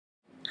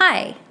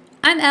Hi,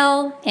 I'm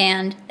Elle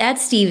and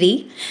that's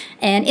Stevie,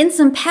 and in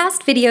some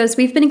past videos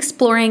we've been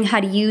exploring how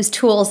to use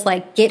tools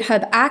like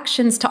GitHub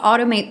Actions to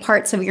automate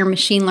parts of your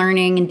machine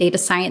learning and data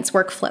science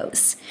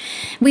workflows.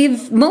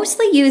 We've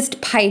mostly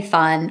used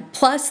Python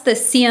plus the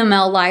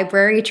CML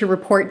library to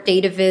report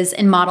data viz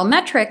and model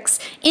metrics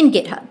in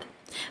GitHub.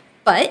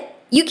 But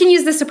you can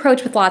use this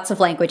approach with lots of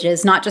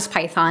languages, not just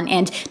Python,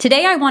 and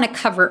today I want to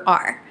cover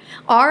R.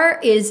 R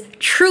is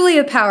truly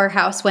a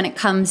powerhouse when it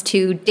comes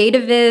to data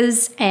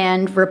viz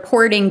and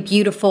reporting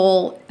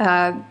beautiful,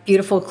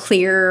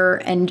 clear,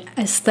 and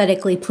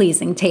aesthetically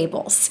pleasing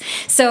tables.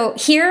 So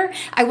here,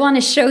 I want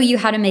to show you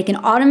how to make an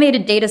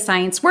automated data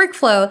science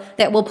workflow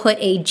that will put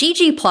a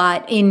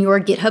ggplot in your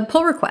GitHub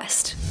pull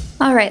request.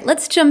 All right,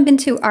 let's jump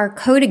into our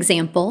code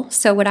example.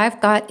 So what I've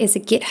got is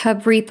a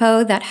GitHub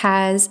repo that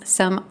has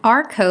some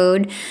R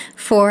code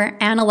for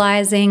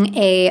analyzing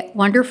a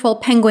wonderful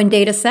penguin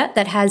data set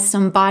that has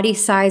some body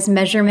size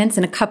measurements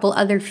and a couple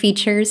other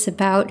features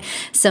about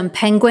some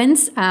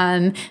penguins.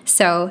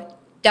 So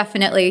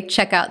definitely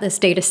check out this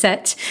data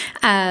set.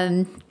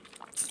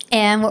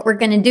 And what we're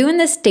going to do in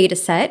this data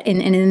set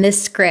and in this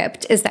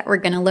script is that we're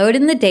going to load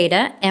in the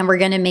data and we're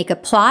going to make a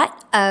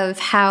plot of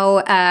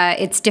how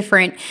its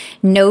different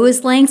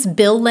nose lengths,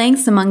 bill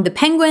lengths among the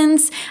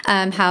penguins,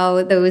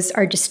 how those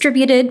are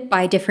distributed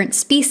by different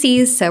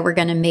species. So we're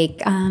going to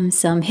make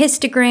some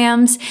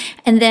histograms.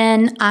 And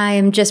then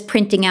I'm just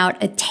printing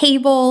out a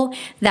table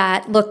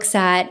that looks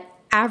at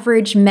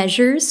average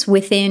measures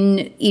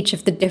within each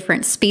of the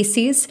different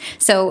species.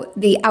 So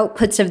the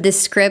outputs of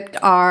this script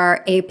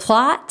are a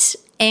plot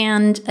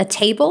and a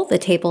table. The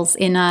table's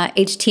in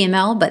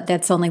HTML, but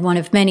that's only one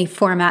of many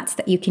formats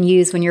that you can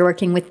use when you're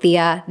working with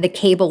the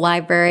cable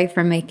library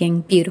for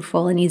making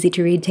beautiful and easy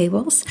to read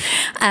tables.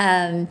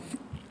 I'm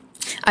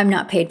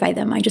not paid by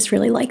them, I just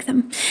really like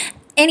them.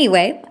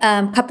 Anyway,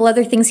 a couple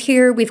other things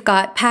here. We've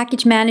got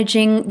package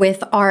managing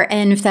with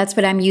RN, if that's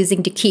what I'm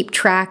using to keep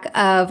track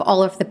of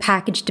all of the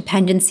package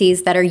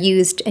dependencies that are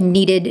used and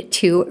needed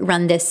to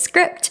run this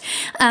script.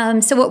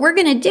 So what we're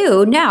going to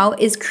do now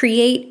is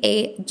create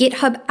a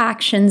GitHub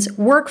Actions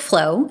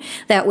workflow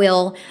that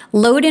will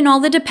load in all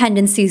the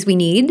dependencies we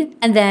need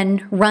and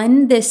then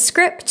run this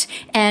script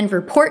and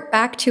report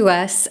back to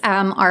us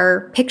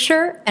our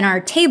picture and our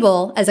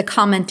table as a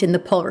comment in the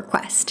pull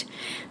request.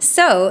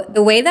 So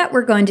the way that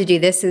we're going to do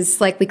this is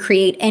like we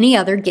create any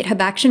other GitHub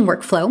Action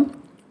workflow.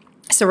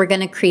 So we're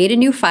going to create a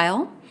new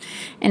file,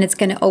 and it's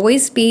going to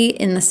always be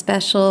in the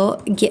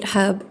special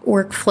GitHub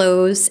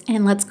workflows,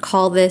 and let's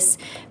call this,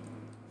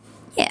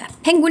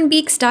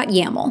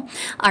 penguinbeaks.yaml.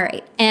 All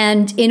right,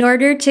 and in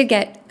order to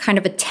get kind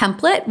of a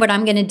template, what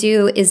I'm going to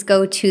do is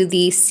go to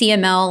the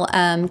CML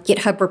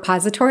GitHub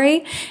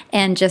repository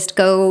and just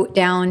go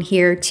down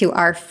here to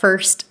our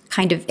first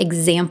kind of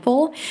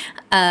example.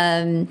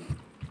 And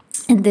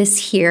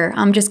this here,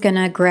 I'm going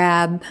to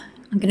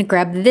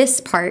grab this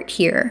part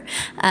here,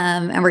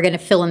 and we're going to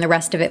fill in the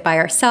rest of it by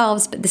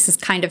ourselves, but this is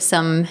kind of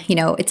some,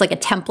 it's like a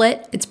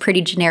template. It's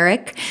pretty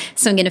generic.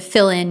 So I'm going to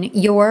fill in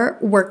your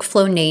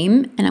workflow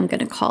name, and I'm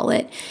going to call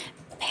it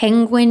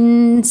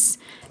Penguins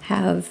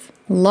Have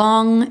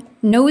Long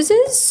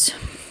Noses.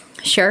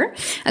 Sure.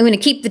 I'm going to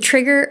keep the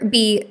trigger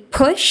be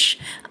push.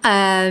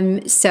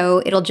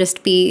 So it'll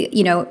just be,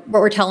 what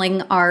we're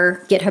telling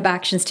our GitHub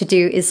Actions to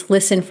do is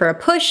listen for a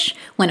push.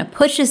 When a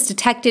push is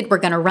detected, we're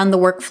going to run the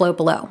workflow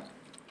below.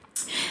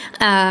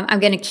 I'm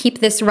going to keep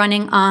this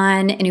running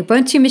on an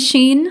Ubuntu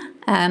machine.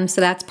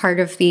 So that's part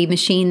of the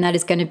machine that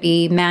is going to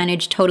be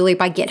managed totally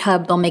by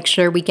GitHub. They'll make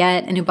sure we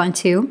get an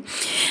Ubuntu.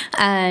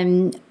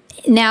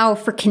 Now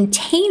for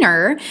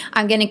container,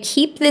 I'm going to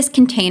keep this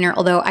container,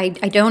 although I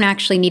don't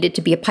actually need it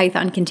to be a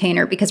Python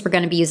container because we're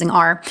going to be using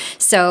R.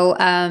 So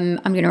I'm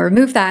going to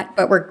remove that,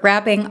 but we're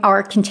grabbing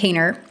our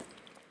container.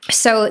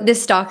 So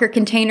this Docker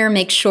container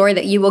makes sure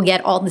that you will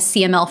get all the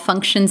CML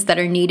functions that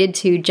are needed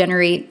to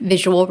generate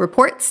visual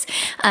reports.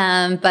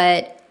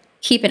 But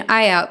keep an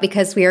eye out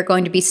because we are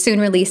going to be soon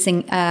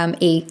releasing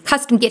a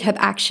custom GitHub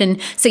action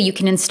so you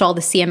can install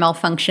the CML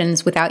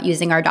functions without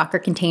using our Docker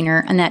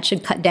container, and that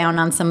should cut down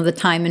on some of the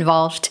time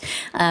involved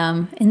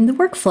in the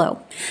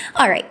workflow.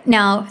 All right,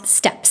 now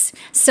steps.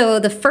 So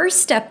the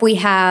first step we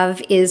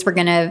have is we're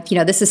gonna,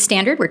 this is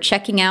standard, we're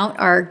checking out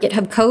our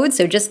GitHub code,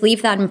 so just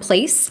leave that in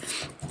place.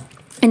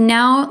 And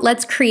now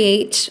let's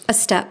create a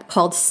step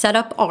called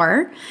setup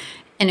R,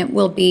 and it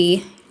will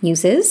be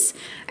uses,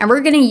 and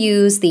we're going to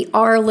use the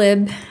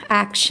rlib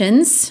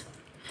actions.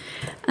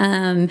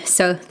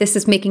 So this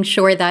is making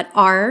sure that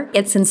R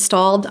gets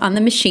installed on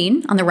the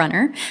machine, on the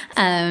runner,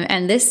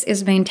 and this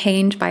is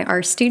maintained by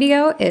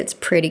RStudio. It's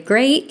pretty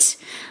great.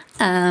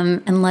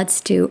 And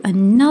let's do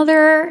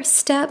another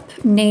step,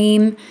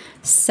 name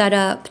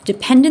setup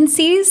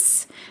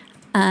dependencies.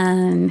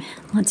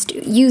 Let's do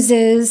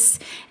uses,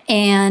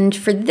 and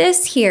for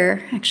this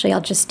here, actually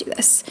I'll just do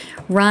this,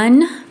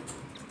 run.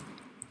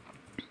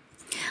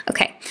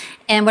 Okay,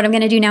 and what I'm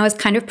going to do now is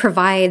kind of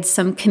provide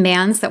some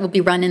commands that will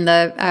be run in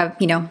the,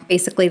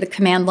 basically the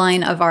command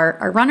line of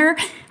our runner.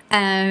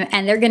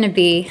 And they're going to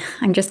be,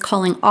 I'm just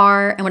calling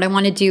R, and what I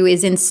want to do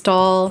is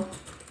install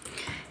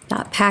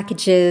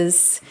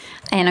 .packages,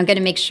 and I'm going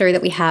to make sure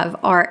that we have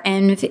our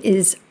env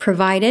is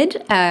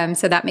provided,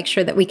 so that makes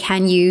sure that we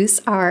can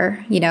use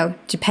our,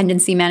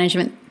 dependency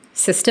management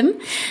system.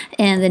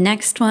 And the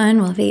next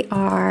one will be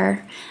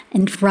R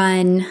and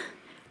run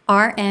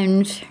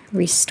renv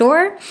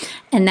restore,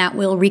 and that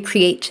will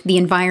recreate the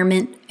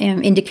environment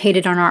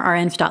indicated on our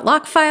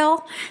renv.lock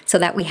file so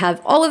that we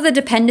have all of the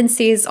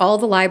dependencies, all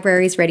the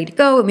libraries ready to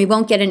go, and we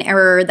won't get an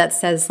error that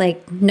says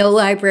like no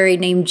library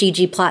named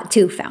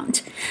ggplot2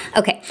 found.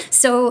 Okay,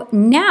 so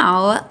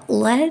now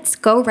let's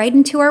go right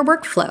into our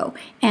workflow.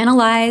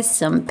 Analyze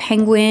some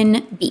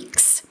penguin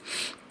beaks.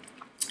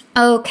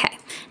 Okay.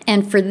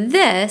 And for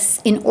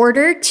this, in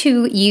order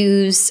to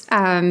use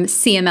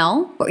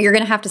CML, what you're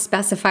going to have to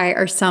specify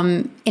are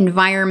some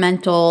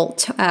environmental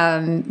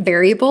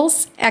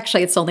variables.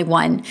 Actually, it's only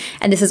one,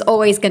 and this is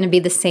always going to be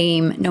the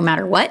same no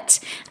matter what.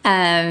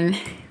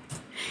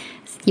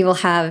 You will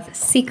have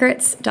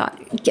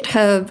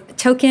secrets.github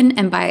token,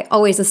 and by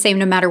always the same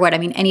no matter what, I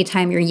mean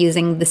anytime you're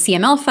using the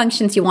CML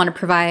functions, you want to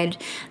provide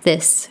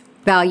this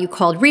value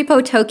called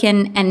repo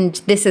token,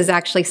 and this is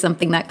actually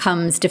something that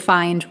comes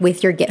defined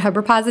with your GitHub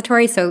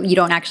repository, so you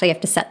don't actually have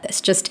to set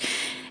this. Just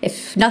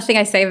if nothing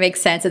I say makes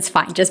sense, it's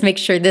fine. Just make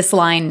sure this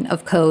line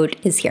of code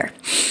is here.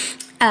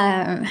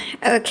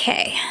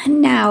 Okay,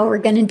 now we're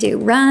going to do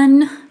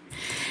run,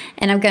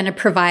 and I'm going to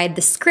provide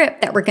the script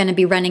that we're going to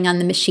be running on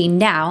the machine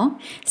now.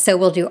 So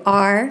we'll do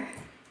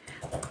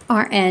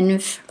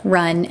renv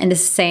run, and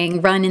this is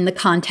saying run in the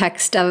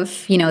context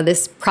of,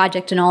 this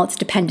project and all its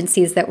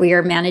dependencies that we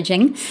are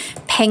managing.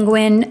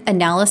 Penguin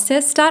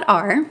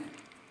analysis.r.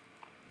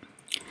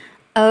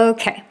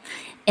 Okay,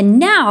 and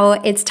now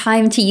it's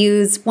time to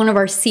use one of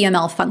our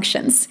CML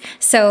functions.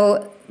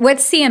 So what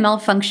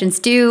CML functions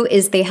do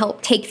is they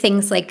help take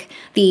things like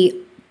the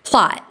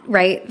plot,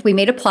 right? We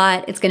made a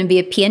plot, it's going to be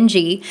a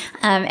PNG,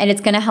 and it's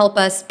going to help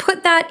us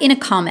put that in a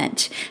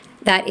comment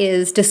that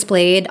is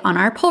displayed on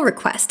our pull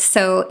request.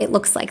 So it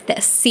looks like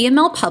this: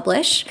 CML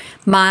publish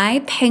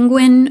my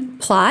penguin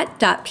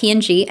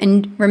plot.png.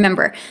 And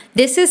remember,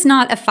 this is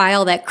not a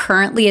file that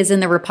currently is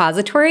in the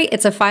repository.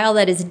 It's a file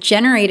that is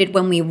generated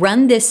when we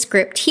run this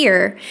script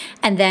here,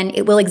 and then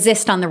it will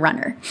exist on the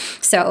runner.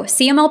 So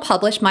CML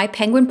publish my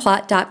penguin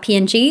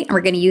plot.png, and we're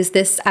going to use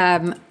this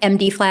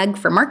MD flag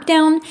for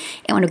markdown.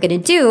 And what I'm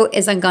going to do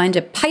is I'm going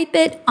to pipe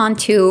it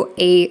onto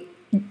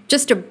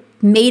just a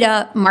made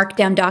up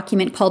markdown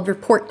document called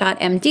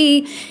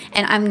report.md,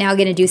 and I'm now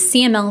going to do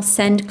CML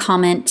send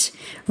comment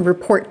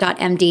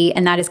report.md,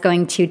 and that is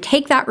going to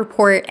take that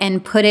report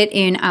and put it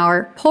in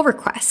our pull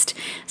request.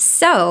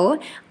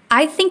 So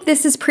I think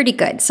this is pretty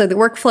good. So the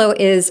workflow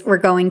is we're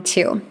going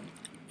to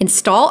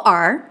install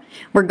R,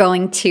 we're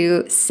going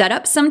to set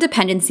up some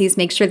dependencies,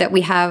 make sure that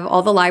we have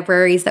all the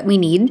libraries that we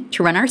need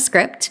to run our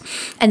script,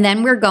 and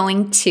then we're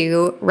going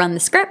to run the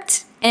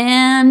script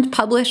and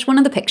publish one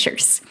of the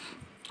pictures.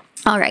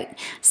 All right,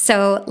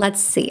 so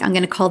let's see. I'm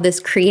going to call this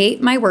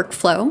create my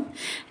workflow,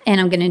 and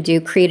I'm going to do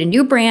create a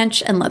new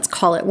branch, and let's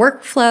call it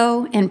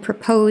workflow and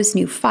propose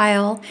new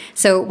file.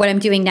 So what I'm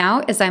doing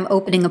now is I'm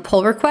opening a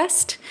pull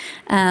request,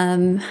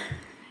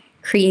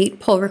 create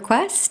pull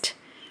request.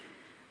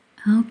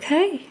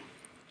 Okay.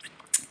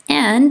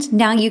 And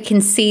now you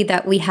can see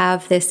that we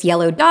have this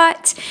yellow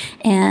dot,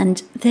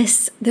 and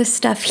this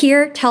stuff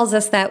here tells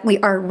us that we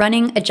are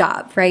running a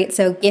job, right?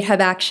 So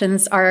GitHub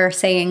Actions are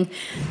saying,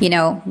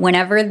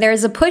 whenever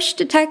there's a push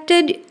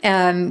detected,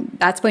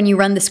 that's when you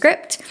run the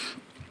script.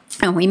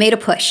 And we made a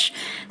push.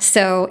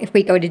 So if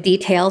we go to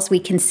details, we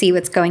can see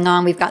what's going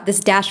on. We've got this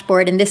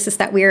dashboard, and this is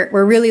that we're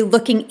really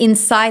looking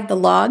inside the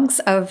logs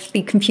of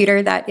the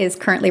computer that is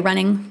currently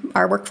running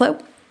our workflow.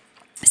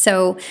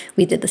 So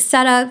we did the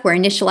setup, we're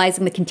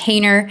initializing the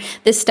container.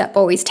 This step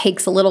always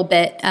takes a little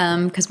bit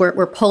because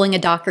we're pulling a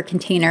Docker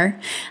container.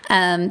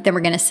 Then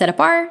we're going to set up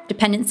our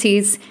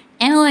dependencies,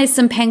 analyze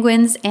some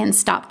penguins, and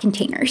stop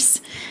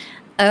containers.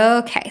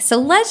 Okay, so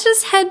let's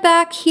just head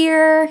back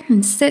here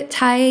and sit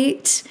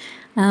tight.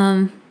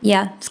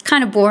 Yeah, it's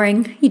kind of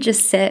boring. You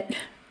just sit.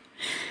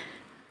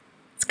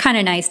 It's kind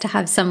of nice to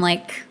have some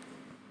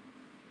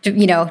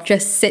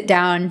just sit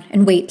down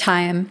and wait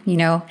time.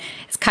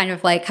 It's kind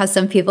of like how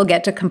some people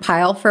get to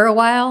compile for a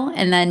while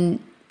and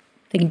then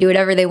they can do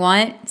whatever they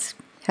want,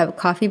 have a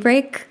coffee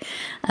break.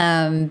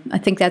 I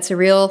think that's a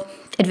real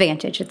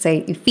advantage. It's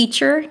a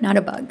feature, not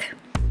a bug.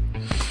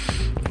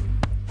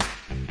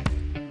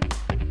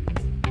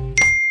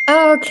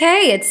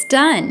 Okay, it's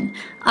done.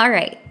 All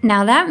right,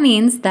 now that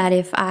means that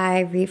if I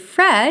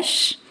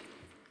refresh,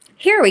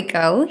 here we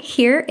go.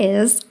 Here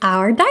is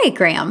our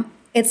diagram.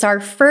 It's our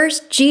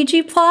first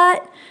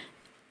ggplot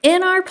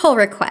in our pull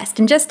request.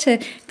 And just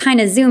to kind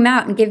of zoom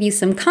out and give you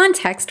some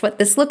context, what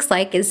this looks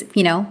like is,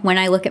 when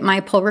I look at my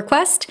pull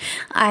request,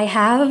 I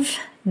have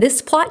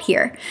this plot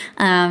here,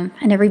 and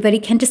everybody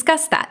can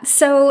discuss that.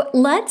 So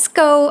let's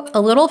go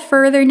a little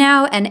further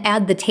now and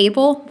add the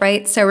table,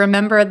 right? So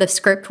remember, the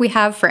script we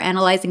have for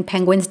analyzing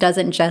penguins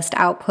doesn't just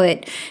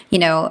output,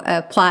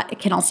 a plot, it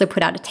can also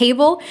put out a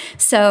table.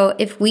 So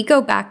if we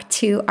go back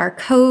to our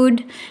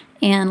code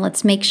and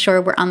let's make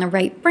sure we're on the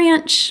right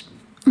branch.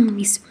 Let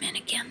me zoom in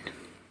again.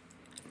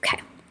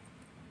 Okay.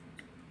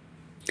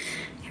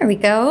 Here we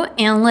go.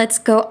 And let's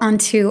go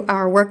onto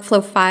our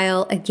workflow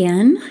file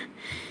again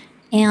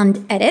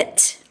and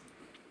edit.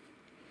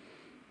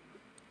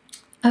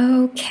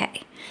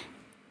 Okay.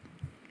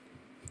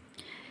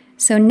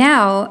 So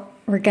now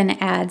we're going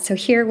to add, so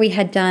here we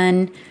had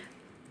done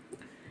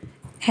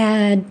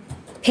add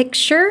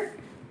picture,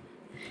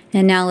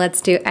 and now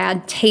let's do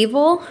add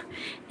table.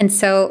 And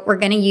so we're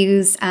going to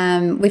use,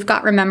 we've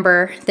got,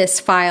 remember, this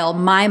file,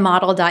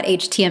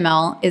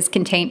 mymodel.html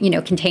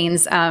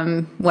contains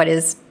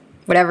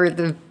whatever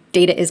the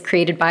data is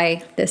created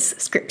by this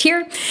script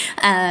here.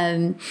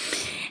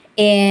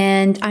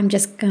 And I'm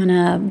just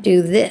gonna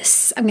do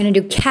this. I'm gonna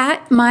do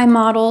cat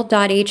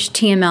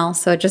mymodel.html,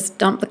 so just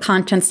dump the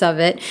contents of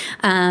it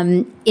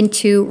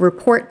into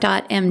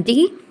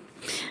report.md.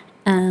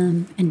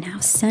 And now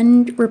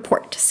send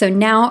report. So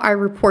now our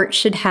report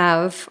should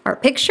have our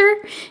picture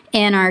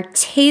and our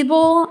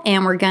table,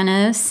 and we're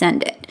gonna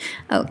send it.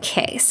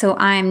 Okay, so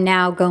I'm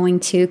now going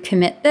to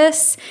commit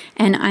this,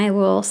 and I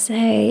will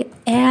say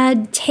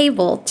add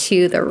table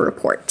to the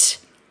report.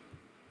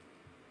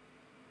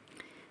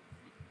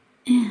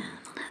 And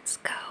let's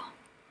go.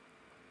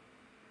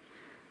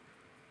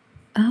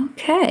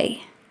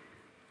 Okay,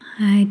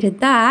 I did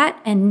that.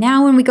 And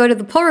now when we go to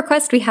the pull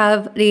request, we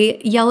have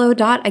the yellow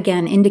dot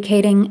again,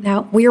 indicating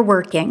that we're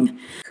working.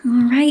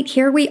 All right,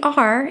 here we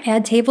are,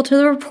 add table to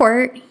the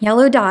report,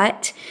 yellow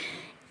dot,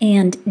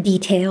 and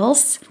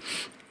details.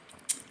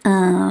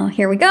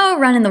 Here we go,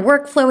 running the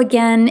workflow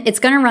again. It's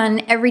gonna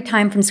run every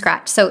time from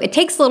scratch. So it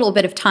takes a little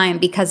bit of time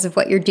because of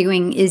what you're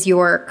doing is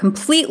you're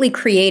completely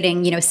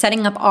creating,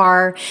 setting up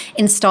R,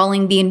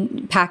 installing the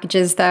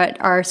packages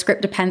that our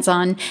script depends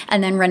on,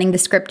 and then running the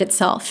script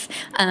itself.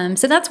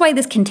 So that's why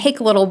this can take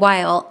a little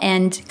while,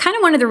 and kind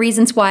of one of the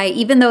reasons why,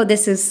 even though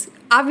this is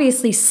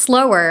obviously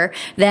slower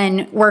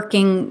than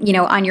working,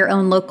 on your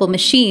own local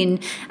machine,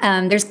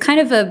 there's kind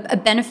of a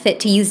benefit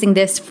to using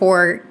this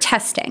for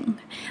testing.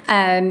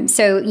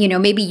 So,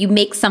 maybe you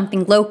make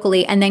something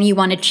locally and then you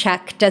want to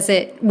check,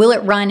 will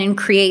it run and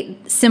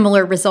create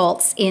similar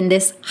results in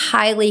this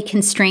highly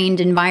constrained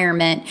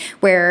environment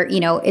where,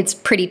 it's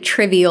pretty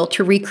trivial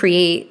to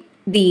recreate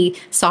the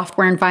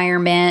software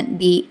environment,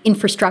 the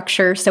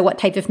infrastructure, so what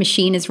type of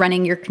machine is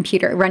running your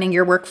computer, running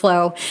your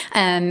workflow,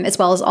 as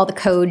well as all the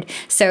code.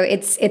 So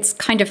it's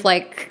kind of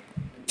like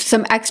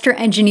some extra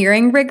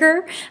engineering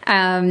rigor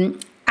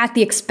at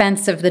the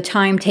expense of the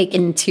time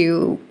taken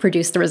to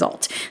produce the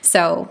result.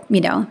 So,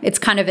 it's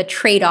kind of a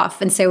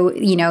trade-off. And so,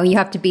 you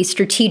have to be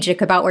strategic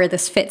about where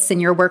this fits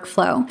in your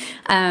workflow.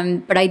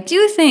 But I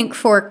do think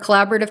for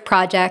collaborative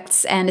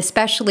projects, and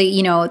especially,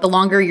 the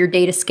longer your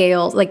data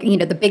scales,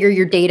 the bigger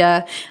your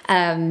data,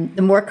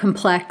 the more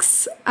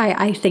complex,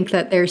 I think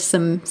that there's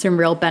some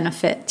real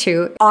benefit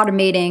to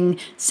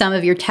automating some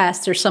of your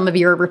tests or some of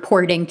your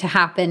reporting to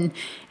happen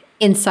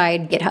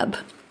inside GitHub.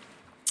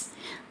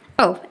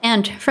 Oh,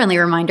 and friendly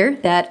reminder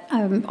that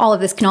all of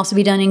this can also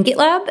be done in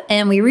GitLab,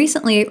 and we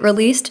recently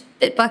released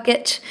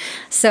Bitbucket.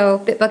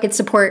 So Bitbucket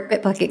support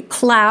Bitbucket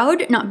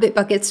Cloud, not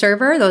Bitbucket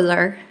Server. Those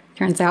are,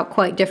 turns out,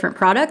 quite different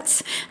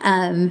products,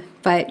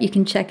 but you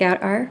can check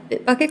out our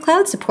Bitbucket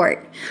Cloud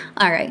support.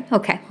 All right,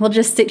 okay, we'll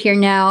just sit here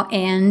now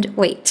and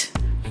wait.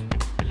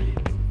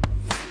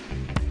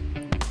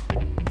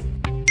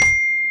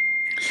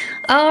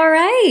 All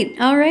right,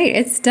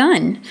 it's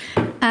done.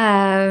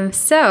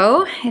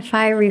 So if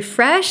I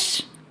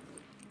refresh,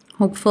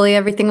 hopefully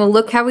everything will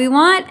look how we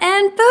want,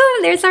 and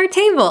boom, there's our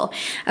table.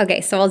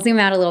 Okay, so I'll zoom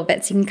out a little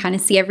bit so you can kind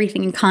of see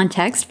everything in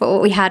context, but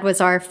what we had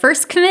was our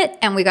first commit,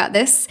 and we got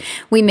this.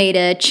 We made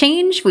a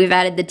change, we've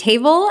added the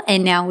table,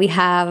 and now we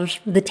have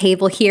the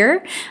table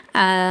here.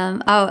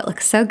 Oh, it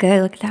looks so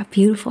good. Look at that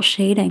beautiful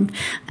shading.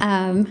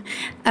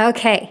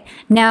 Okay,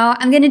 now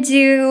I'm gonna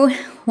do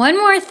one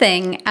more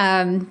thing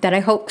that I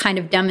hope kind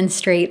of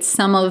demonstrates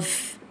some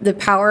of the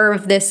power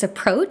of this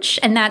approach,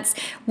 and that's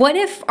what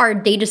if our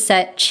data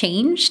set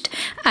changed?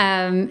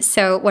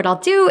 So what I'll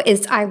do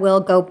is I will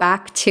go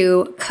back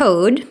to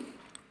code,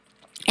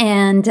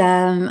 and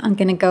I'm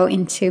gonna go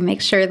into make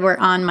sure we're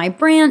on my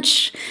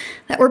branch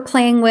that we're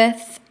playing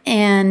with.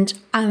 And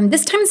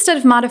this time, instead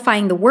of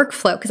modifying the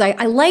workflow, because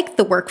I like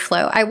the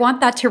workflow, I want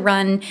that to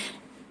run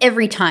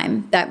every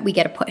time that we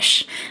get a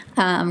push.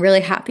 I'm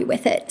really happy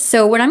with it.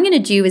 So what I'm gonna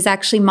do is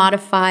actually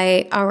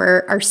modify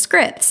our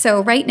script.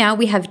 So right now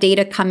we have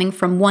data coming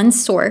from one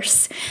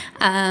source,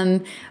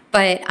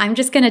 but I'm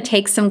just going to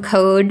take some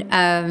code.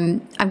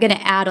 I'm going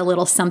to add a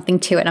little something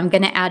to it. I'm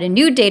going to add a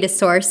new data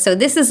source. So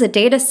this is a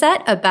data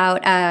set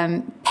about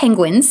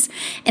penguins.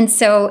 And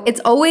so it's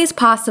always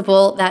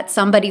possible that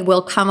somebody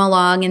will come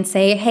along and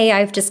say, hey,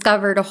 I've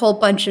discovered a whole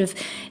bunch of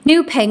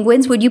new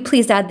penguins. Would you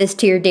please add this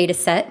to your data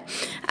set?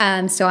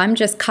 So I'm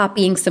just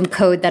copying some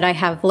code that I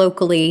have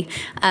locally.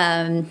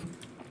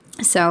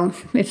 So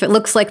if it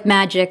looks like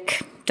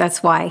magic,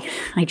 that's why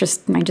I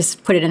just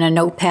put it in a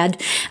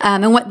notepad.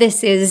 And what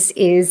this is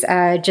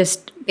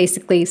just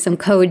basically some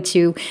code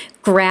to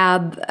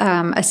grab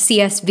a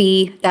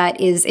CSV that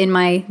is in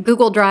my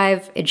Google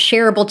Drive. It's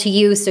shareable to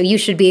you, so you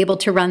should be able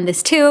to run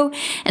this too.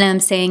 And I'm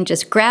saying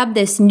just grab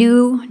this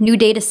new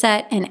data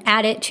set and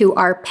add it to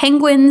our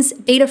penguins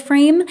data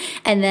frame,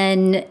 and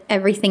then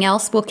everything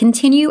else will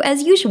continue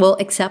as usual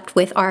except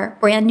with our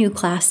brand new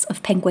class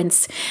of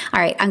penguins.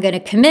 All right, I'm going to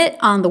commit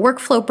on the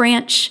workflow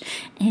branch,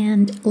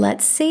 and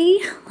let's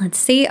see.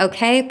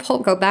 Okay,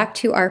 go back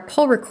to our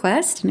pull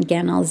request, and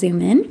again I'll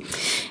zoom in.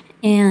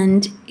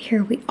 And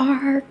here we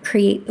are,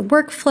 create the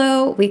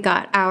workflow. We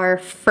got our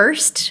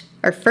first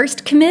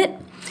commit,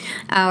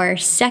 our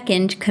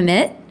second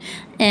commit,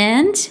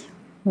 and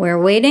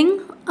we're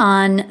waiting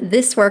on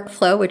this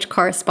workflow, which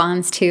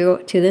corresponds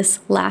to this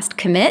last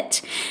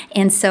commit.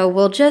 And so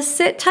we'll just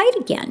sit tight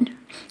again.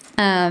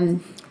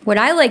 What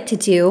I like to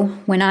do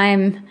when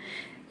I'm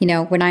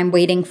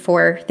waiting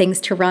for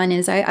things to run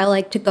is I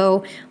like to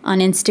go on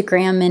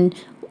Instagram and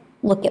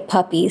look at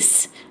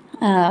puppies.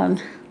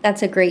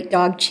 That's a great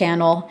dog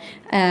channel.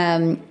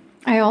 I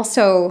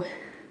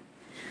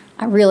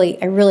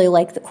really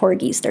like the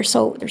corgis. They're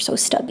so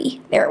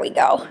stubby. There we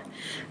go.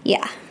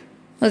 Yeah,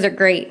 those are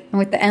great. And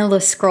with the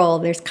endless scroll,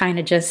 there's kind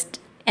of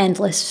just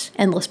endless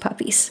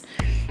puppies.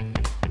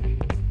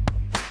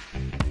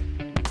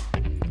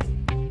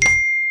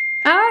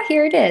 Ah,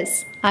 here it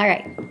is. All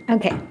right.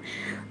 Okay.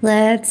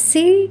 Let's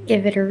see.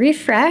 Give it a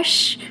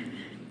refresh.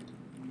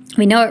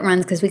 We know it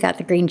runs because we got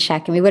the green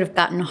check, and we would have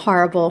gotten a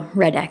horrible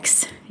red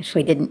X if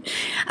we didn't.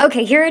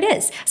 Okay, here it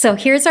is. So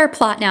here's our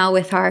plot now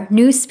with our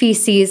new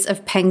species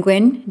of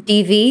penguin,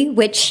 DV,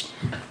 which,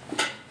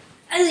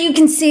 as you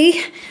can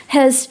see,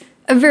 has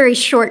a very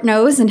short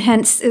nose and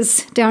hence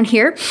is down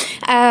here.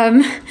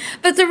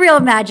 But the real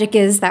magic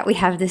is that we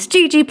have this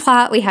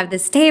ggplot, we have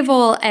this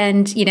table,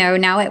 and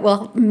now it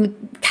will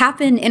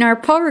happen in our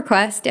pull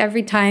request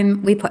every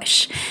time we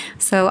push.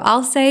 So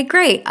I'll say,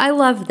 great, I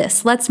love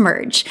this, let's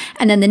merge.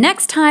 And then the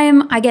next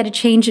time I get a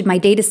change in my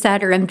data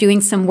set, or I'm doing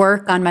some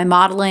work on my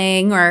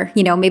modeling, or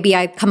maybe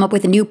I come up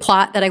with a new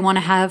plot that I want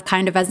to have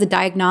kind of as a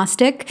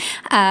diagnostic,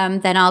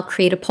 then I'll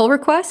create a pull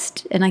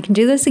request and I can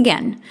do this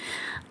again.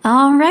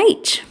 All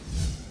right.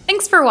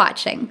 Thanks for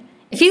watching.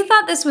 If you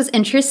thought this was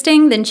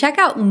interesting, then check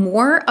out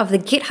more of the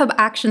GitHub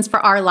Actions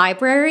for R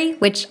library,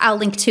 which I'll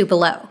link to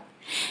below.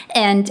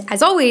 And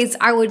as always,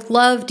 I would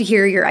love to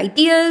hear your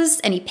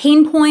ideas, any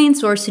pain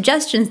points or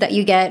suggestions that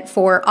you get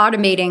for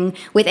automating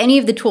with any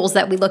of the tools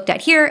that we looked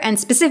at here, and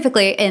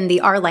specifically in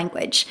the R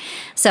language.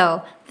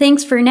 So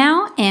thanks for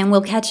now, and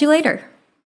we'll catch you later.